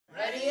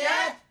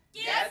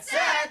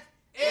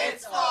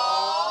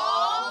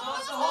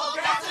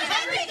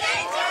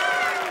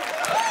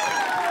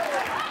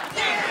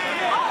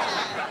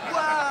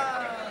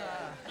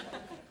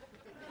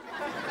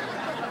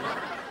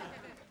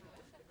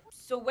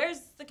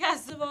where's the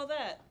cast of all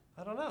that?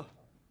 I don't know.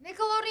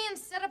 Nickelodeon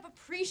set up a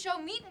pre-show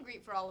meet and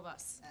greet for all of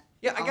us.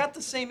 Yeah, I got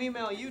the same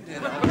email you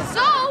did. So,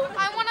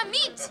 I want to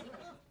meet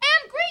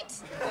and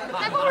greet.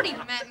 I've already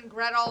met and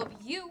greet all of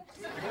you.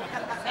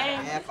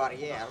 Yeah, for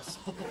years.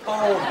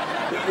 Oh,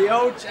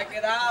 yo, check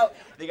it out.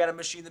 They got a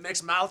machine that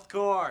makes mouth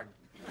corn.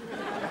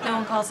 No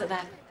one calls it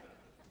that.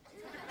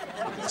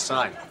 The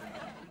sign.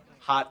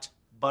 Hot,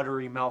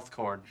 buttery mouth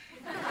corn.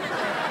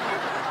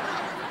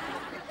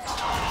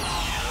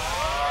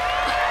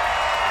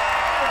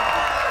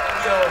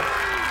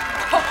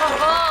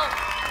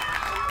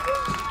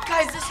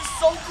 Guys, this is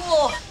so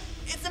cool.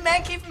 It's a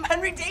man cave from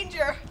Henry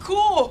Danger.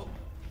 Cool.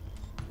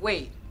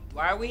 Wait,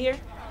 why are we here?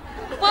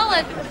 Well,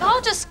 it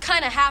all just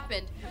kind of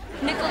happened.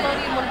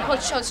 Nickelodeon wanted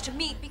both shows to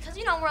meet because,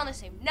 you know, we're on the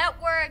same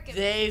network. And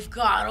They've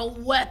got a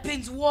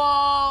weapons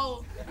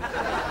wall.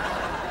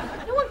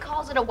 no one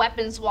calls it a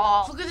weapons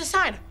wall. Look at the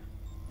sign.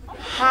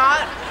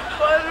 Hot,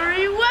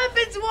 buttery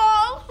weapons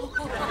wall.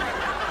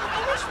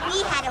 I wish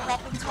we had a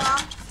weapons wall.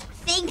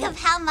 Think of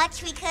how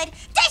much we could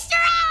destroy!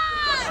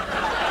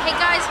 Hey,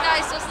 guys,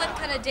 those look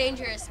kind of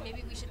dangerous.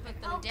 Maybe we should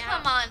put them down.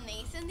 Come on,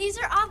 Nathan. These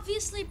are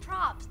obviously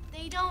props.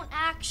 They don't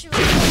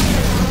actually...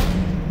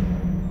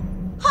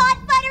 Hot,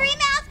 buttery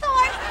mouth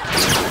corn!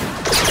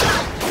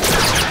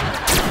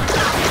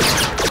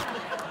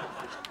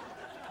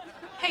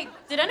 Hey,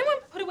 did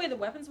anyone put away the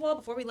weapons wall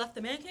before we left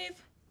the man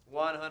cave?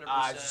 100%. Love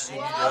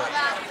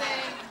that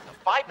thing.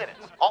 5 minutes.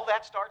 All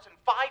that starts in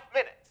 5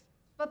 minutes.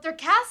 But their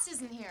cast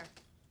isn't here.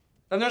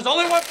 Then there's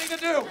only one thing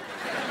to do.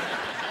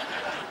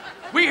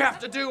 We have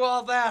to do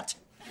all that.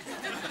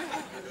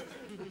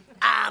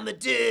 I'm a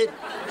dude.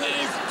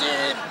 He's a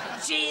dude.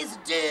 She's a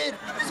dude.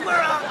 'Cause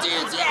we're all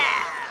dudes,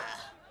 yeah.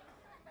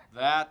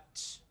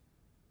 That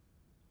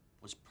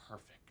was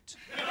perfect.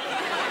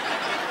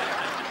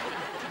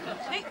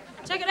 Hey,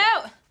 check it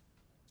out.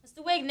 It's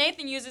the wig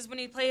Nathan uses when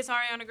he plays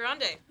Ariana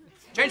Grande.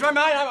 Change my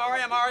mind.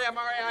 I'm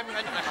Ari.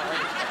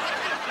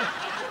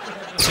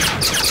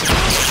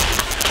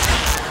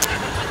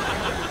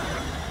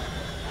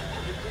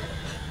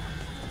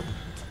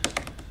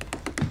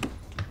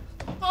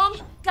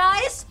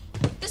 Guys,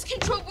 this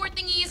control board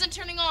thingy isn't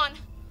turning on.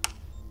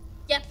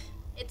 Yep,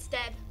 it's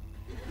dead.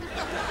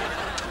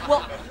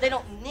 Well, they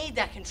don't need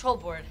that control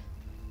board,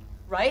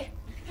 right?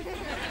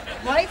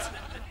 Right?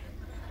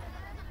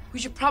 We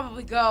should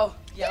probably go.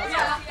 Yeah, let's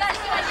go. Guys,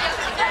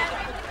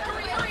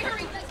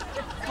 hurry.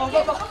 Go.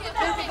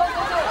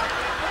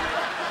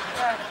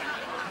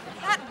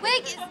 That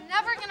wig is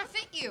never gonna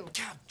fit you.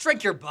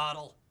 Drink your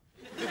bottle.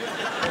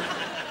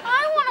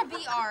 I want to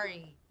be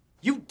Ari.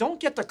 You don't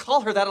get to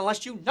call her that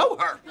unless you know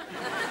her.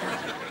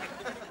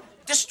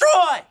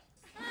 Destroy!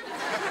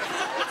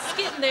 It's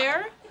getting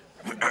there.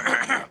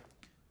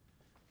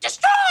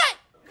 Destroy!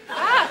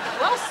 Ah,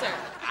 closer.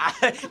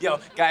 Yo,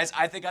 guys,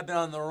 I think I've been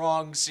on the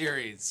wrong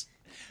series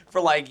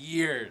for like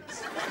years.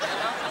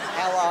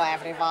 Hello,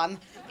 everyone.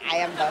 I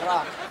am The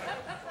Rock.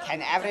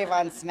 Can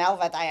everyone smell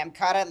that I am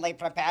currently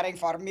preparing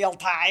for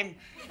mealtime?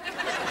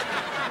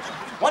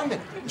 1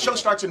 minute. The show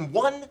starts in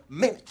 1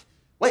 minute.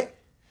 Wait,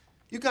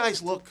 you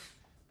guys look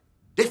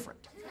different.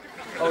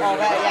 There's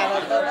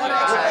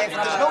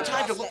no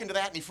time to look into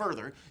that any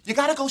further. You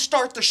gotta go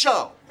start the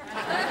show. Okay.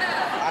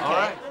 All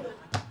right.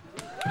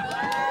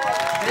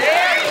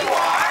 There you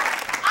are!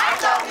 I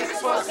thought we were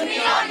supposed to be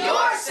on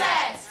your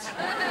set!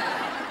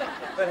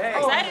 But hey.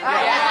 Wait.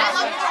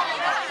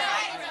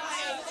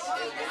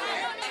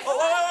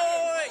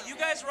 You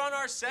guys were on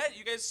our set?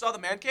 You guys saw the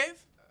man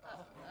cave?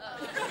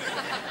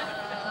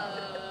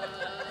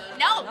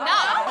 No.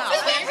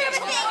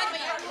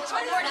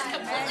 Control board is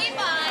completely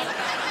fine.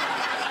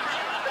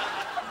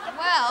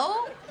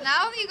 Well,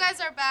 now that you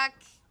guys are back,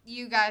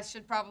 you guys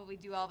should probably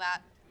do all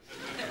that.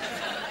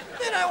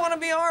 Then I want to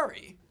be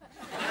Ari.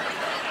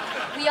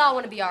 We all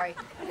want to be Ari.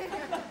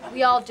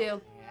 We all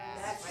do.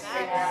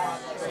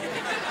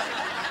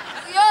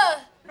 Yeah.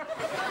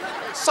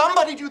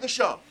 Somebody do the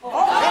show. Help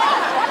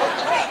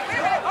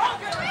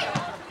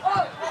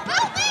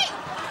me!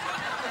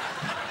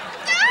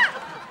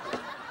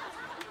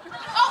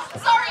 Oh,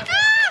 sorry.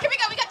 Here we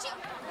go. We got you.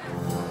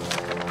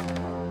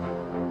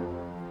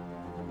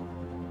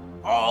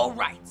 All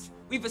right.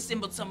 We've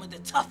assembled some of the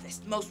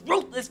toughest, most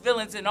ruthless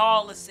villains in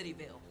all of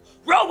Cityville.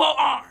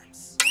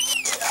 Robo-Arms.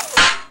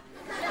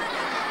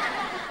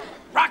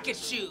 Rocket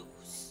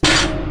Shoes.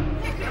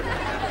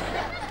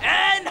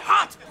 And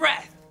Hot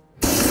Breath.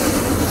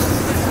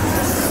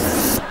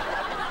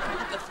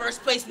 The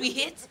first place we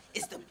hit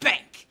is the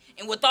bank.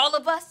 And with all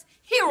of us,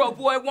 Hero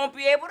Boy won't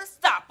be able to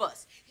stop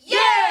us.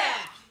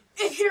 Yeah!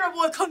 If Hero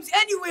Boy comes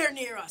anywhere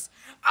near us,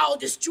 I'll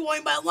destroy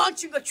him by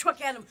launching a truck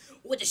at him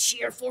with the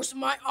sheer force of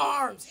my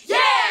arms. Yeah!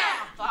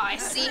 If I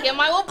see him,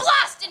 I will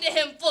blast into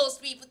him full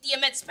speed with the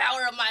immense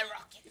power of my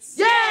rockets.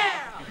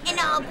 Yeah! And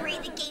I'll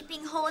breathe a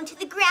gaping hole into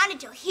the ground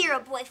until Hero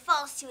Boy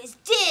falls to his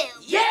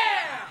doom.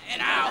 Yeah!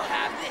 And I'll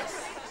have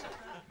this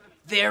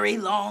very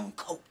long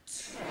coat.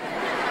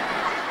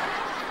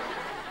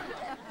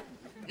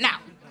 Now,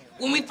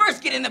 when we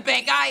first get in the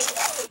bank,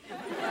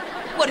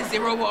 what is it,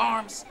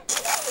 Robo-Arms?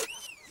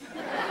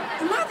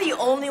 the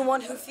only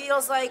one who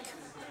feels like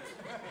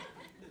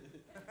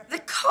the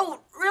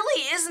coat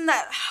really isn't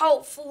that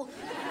helpful.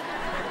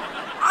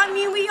 I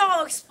mean, we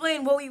all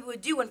explained what we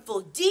would do in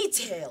full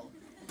detail,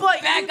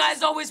 but Bad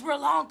guys always wear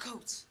long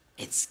coats.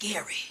 It's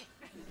scary.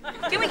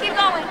 Can we keep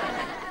going?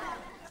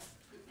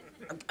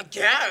 I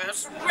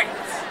guess. Great.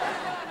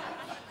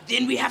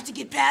 Then we have to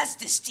get past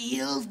the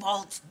steel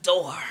vault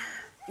door.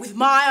 With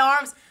my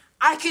arms,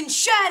 I can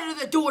shatter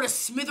the door to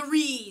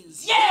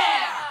smithereens. Yeah!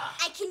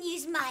 I can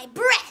use my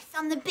breath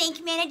on the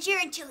bank manager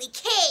until he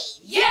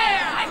caves.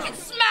 Yeah! I can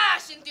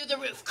smash in through the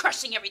roof,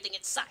 crushing everything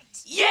in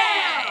sight.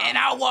 Yeah! And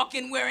I'll walk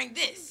in wearing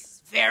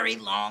this very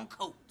long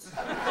coat.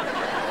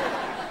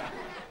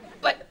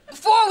 But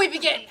before we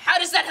begin, how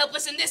does that help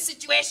us in this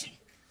situation?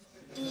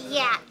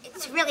 Yeah,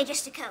 it's really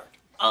just a coat.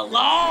 A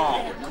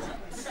long coat.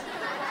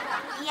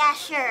 Yeah,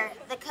 sure.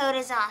 The coat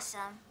is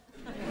awesome.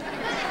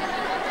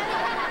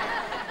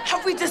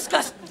 Have we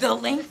discussed the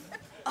length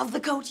of the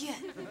coat yet?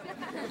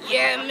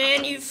 Yeah,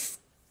 man, you've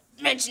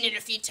mentioned it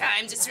a few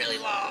times. It's really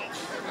long.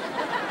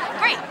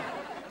 Great.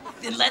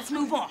 Then let's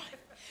move on.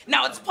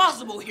 Now, it's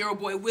possible Hero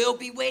Boy will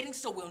be waiting,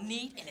 so we'll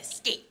need an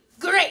escape.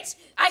 Great!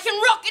 I can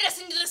rocket us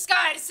into the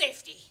sky to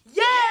safety.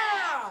 Yeah!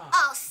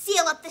 I'll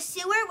seal up the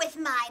sewer with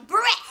my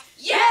breath.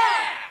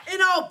 Yeah!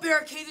 And I'll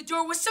barricade the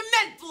door with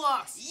cement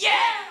blocks.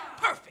 Yeah!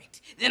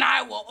 Perfect. Then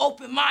I will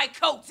open my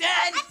coat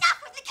and...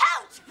 Enough with the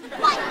coat!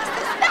 What is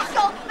so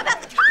special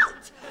about the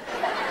coat?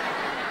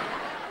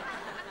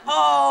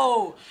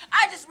 Oh,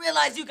 I just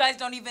realized you guys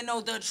don't even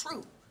know the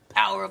true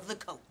power of the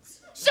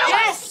coats. Show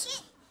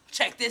us!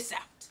 Check this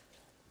out.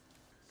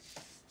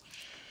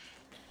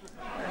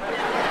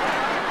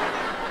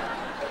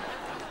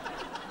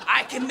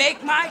 I can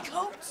make my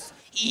coats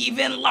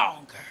even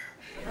longer.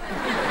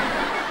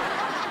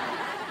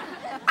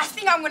 I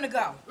think I'm gonna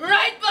go.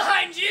 Right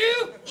behind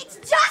you! It's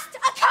just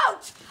a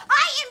coat!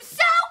 I am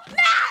so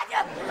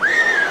mad!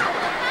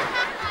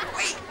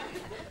 Wait,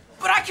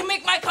 but I can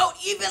make my coat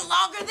even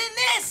longer than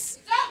this.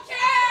 Don't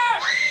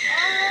care!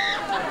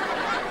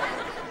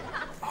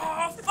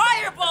 Oh,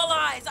 fireball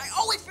eyes! I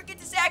always forget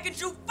to say I can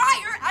shoot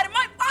fire out of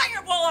my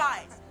fireball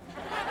eyes.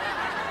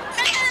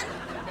 Man!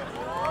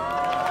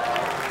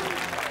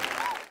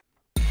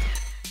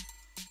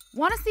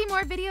 Want to see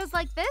more videos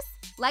like this?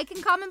 Like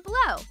and comment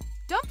below.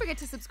 Don't forget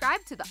to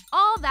subscribe to the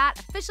All That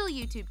official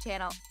YouTube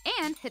channel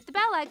and hit the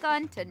bell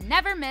icon to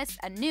never miss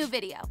a new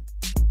video.